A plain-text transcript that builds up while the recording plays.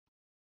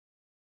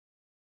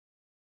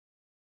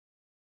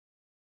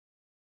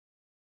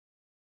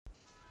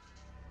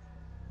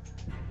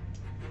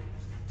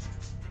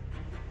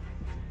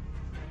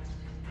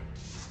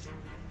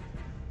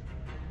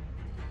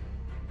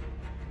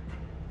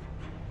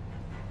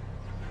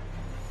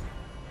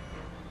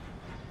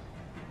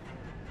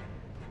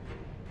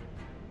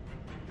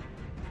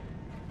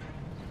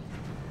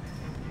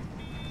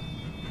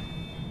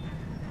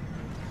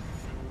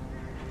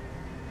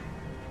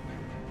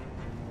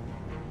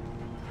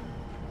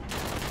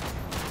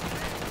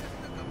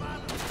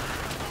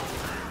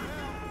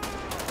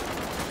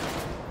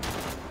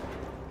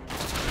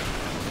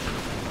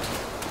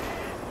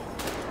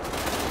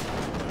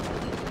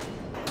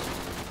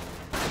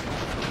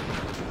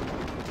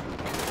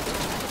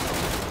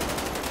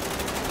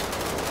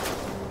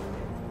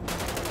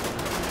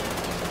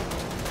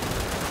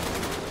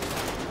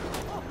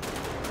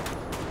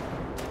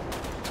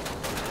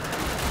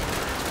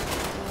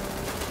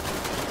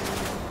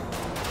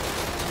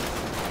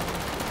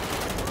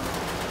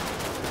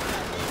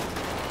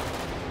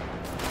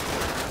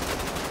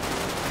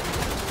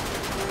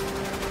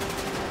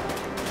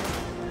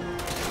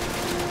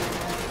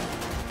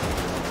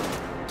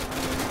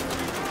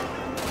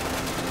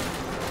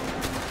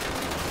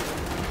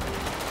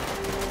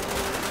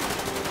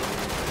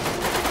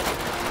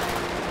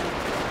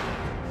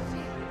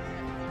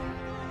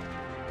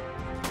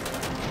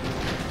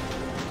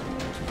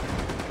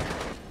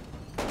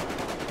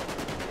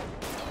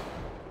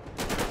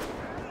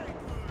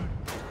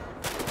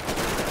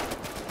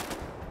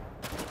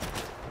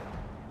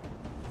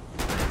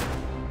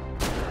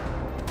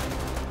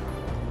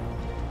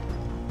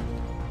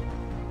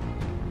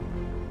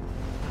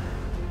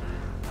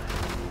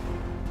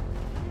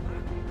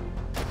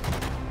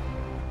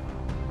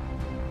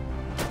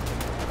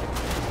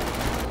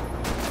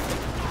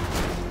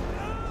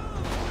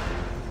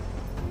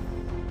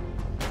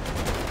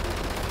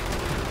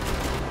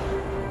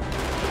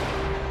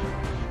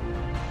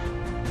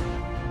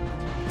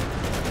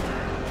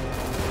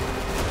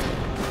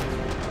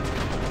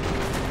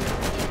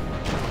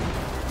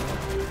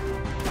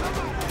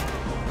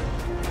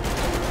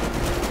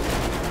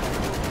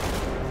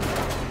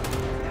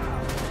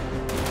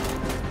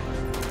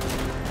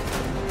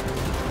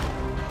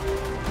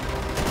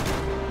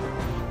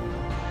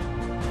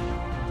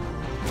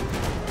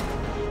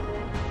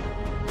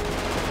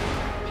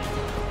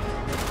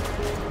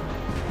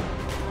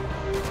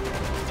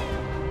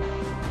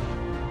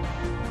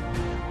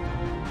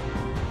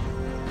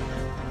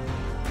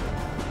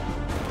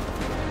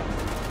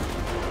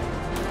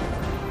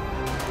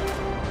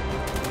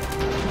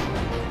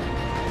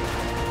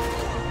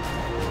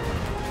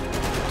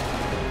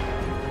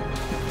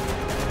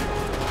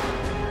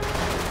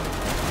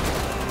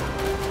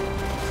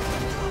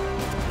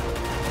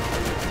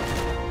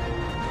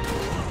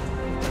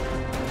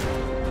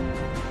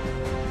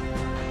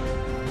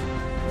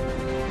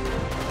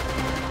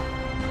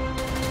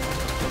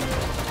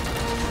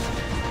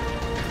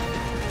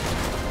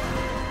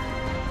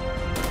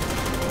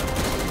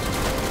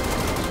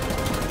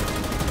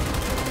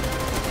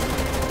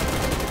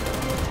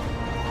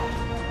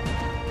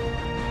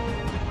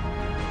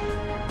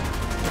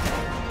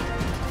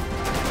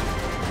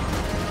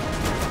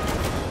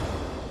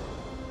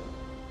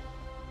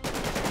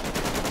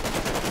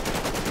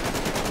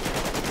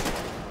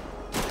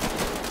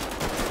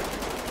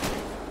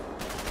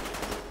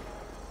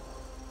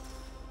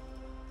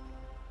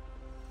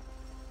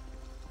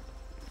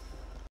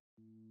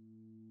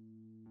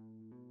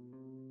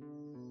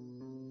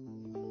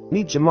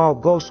Meet Jamal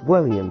GHOST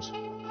Williams,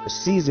 a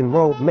seasoned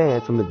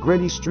roadman from the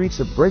gritty streets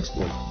of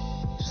Brixton,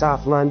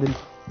 South London,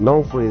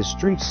 known for his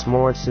street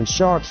smarts and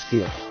sharp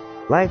skill.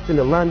 Life in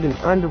the London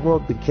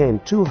underworld became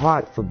too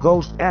hot for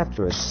Ghost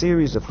after a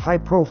series of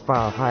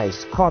high-profile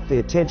heists caught the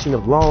attention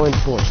of law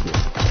enforcement.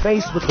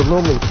 Faced with the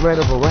looming threat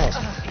of arrest,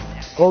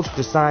 Ghost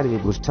decided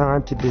it was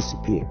time to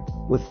disappear.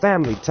 With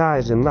family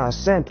ties in Los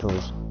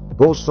Santos,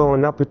 Ghost saw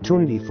an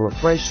opportunity for a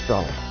fresh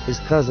start. His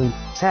cousin,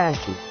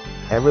 Tashi,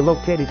 had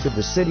relocated to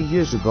the city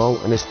years ago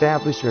and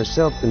established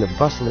herself in the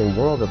bustling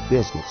world of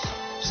business.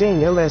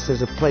 Seeing LS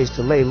as a place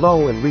to lay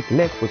low and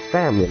reconnect with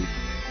family,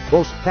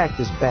 Ghost packed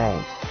his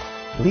bags,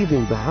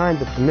 leaving behind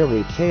the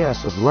familiar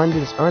chaos of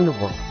London's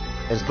underworld.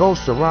 As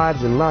Ghost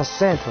arrives in Los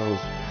Santos,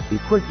 he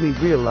quickly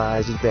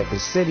realizes that the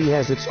city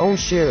has its own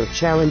share of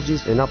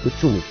challenges and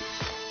opportunities.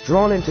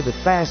 Drawn into the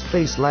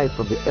fast-paced life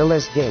of the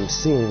LS gang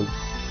scene,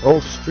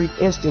 Ghost's street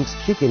instincts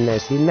kick in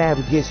as he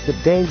navigates the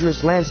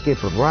dangerous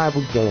landscape of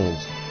rival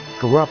gangs,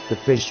 corrupt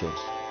officials,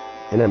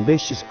 and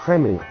ambitious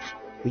criminals.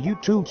 The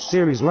YouTube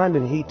series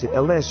London Heat to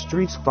LS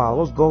Streets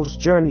follows Ghost's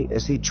journey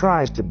as he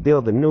tries to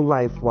build a new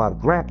life while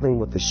grappling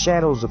with the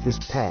shadows of his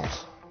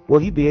past. Will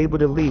he be able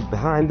to leave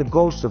behind the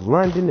ghosts of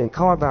London and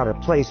carve out a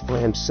place for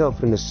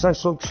himself in the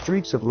sun-soaked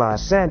streets of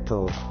Los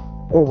Santos?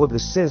 Or will the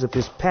sins of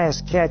his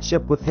past catch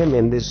up with him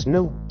in this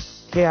new,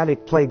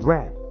 chaotic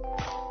playground?